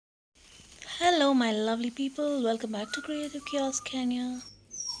Hello my lovely people, welcome back to Creative Kiosk Kenya.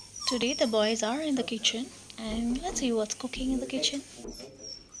 Today the boys are in the kitchen and let's see what's cooking in the kitchen.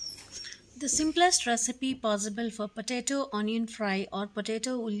 The simplest recipe possible for potato onion fry or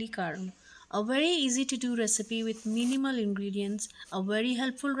potato ullikaram. A very easy to do recipe with minimal ingredients, a very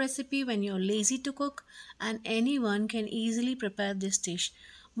helpful recipe when you're lazy to cook, and anyone can easily prepare this dish.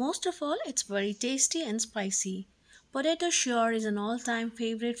 Most of all, it's very tasty and spicy. Potato sure is an all-time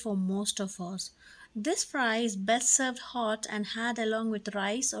favorite for most of us. This fry is best served hot and had along with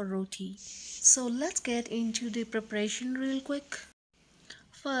rice or roti. So let's get into the preparation real quick.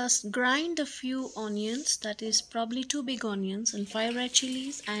 First, grind a few onions, that is probably 2 big onions and 5 red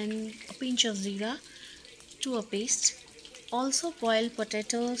chilies and a pinch of zira to a paste. Also boil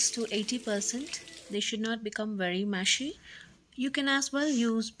potatoes to 80%. They should not become very mashy. You can as well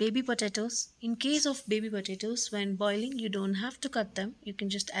use baby potatoes. In case of baby potatoes, when boiling, you don't have to cut them. You can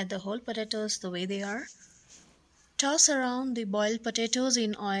just add the whole potatoes the way they are. Toss around the boiled potatoes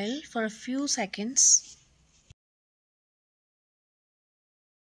in oil for a few seconds.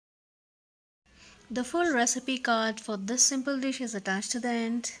 The full recipe card for this simple dish is attached to the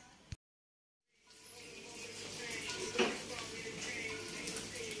end.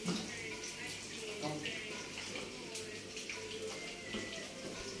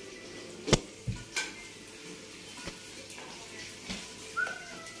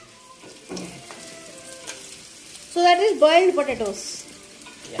 So that is boiled potatoes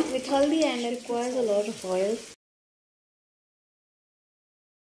with haldi and it requires a lot of oil.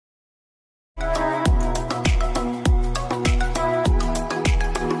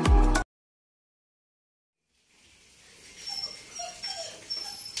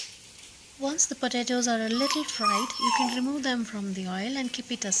 Once the potatoes are a little fried, you can remove them from the oil and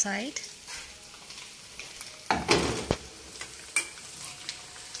keep it aside.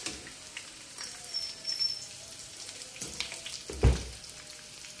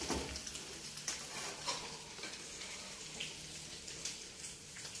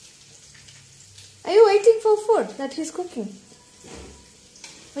 Are you waiting for food that he's cooking?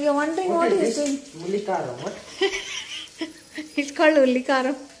 Or you're wondering what he's doing? Ullikaram, what? It's called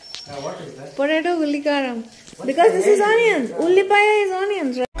ullikaram. What is that? Potato ullikaram. Because this is onions. Ullipaya is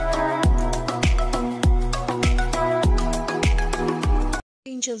onions, right?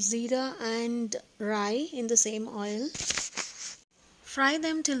 Pinch of zira and rye in the same oil. Fry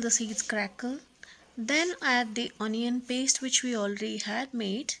them till the seeds crackle. Then add the onion paste which we already had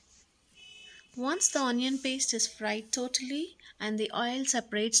made. Once the onion paste is fried totally and the oil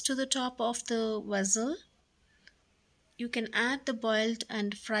separates to the top of the vessel, you can add the boiled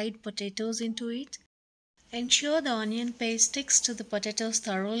and fried potatoes into it. Ensure the onion paste sticks to the potatoes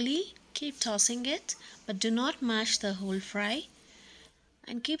thoroughly. Keep tossing it, but do not mash the whole fry.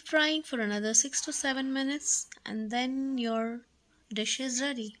 And keep frying for another 6 to 7 minutes and then your dish is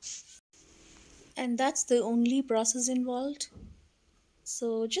ready. And that's the only process involved.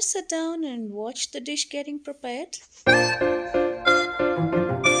 So just sit down and watch the dish getting prepared.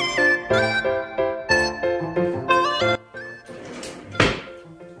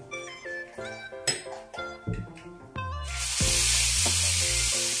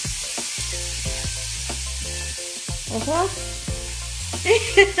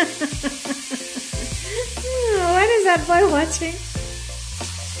 What is that boy watching?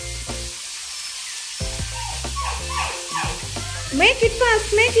 Make it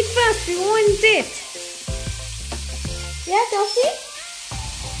fast, we want it. Yeah, Toffee?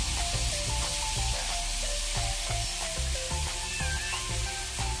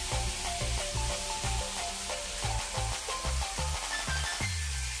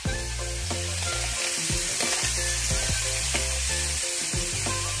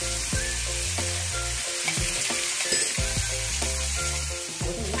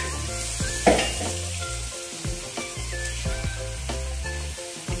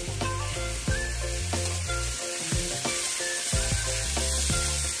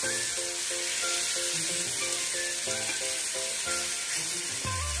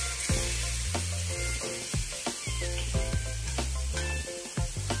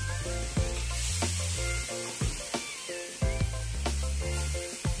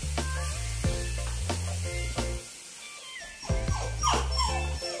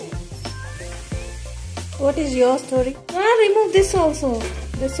 What is your story? Remove this also.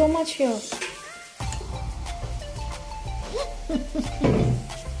 There's so much here.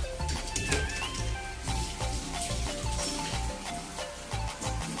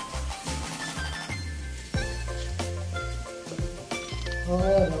 Oh,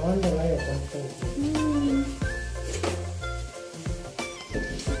 no wonder why I don't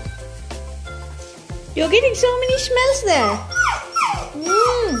You're getting so many smells there.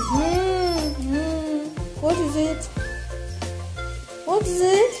 What is it? What is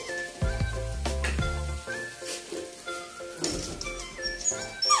it?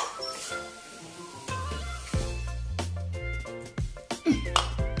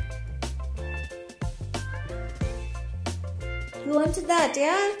 You wanted that,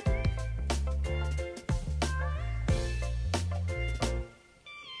 yeah?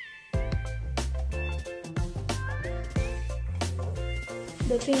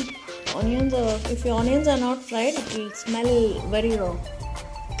 The thing, if your onions are not fried, it will smell very raw.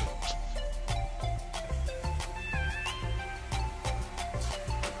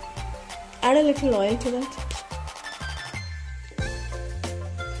 Add a little oil to that.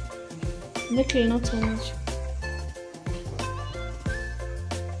 Little, not so much.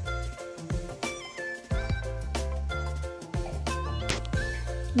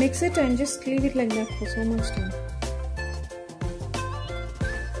 Mix it and just leave it like that for so much time.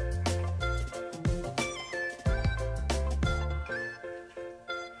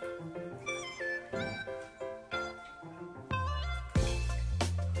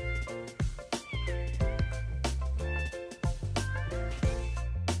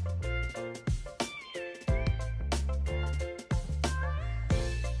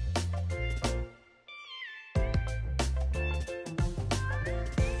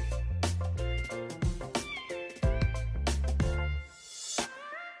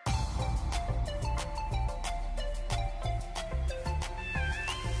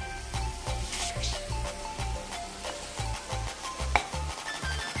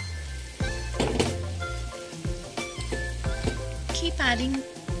 Keep adding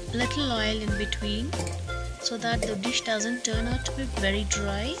little oil in between so that the dish doesn't turn out to be very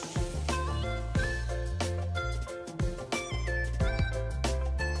dry.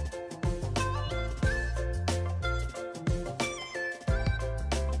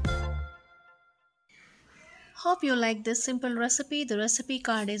 Hope you like this simple recipe. The recipe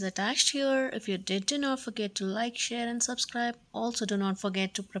card is attached here. If you did, do not forget to like, share and subscribe. Also do not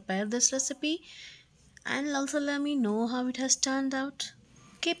forget to prepare this recipe and also let me know how it has turned out.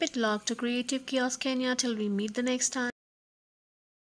 Keep it locked to Creative Kiosk Kenya till we meet the next time.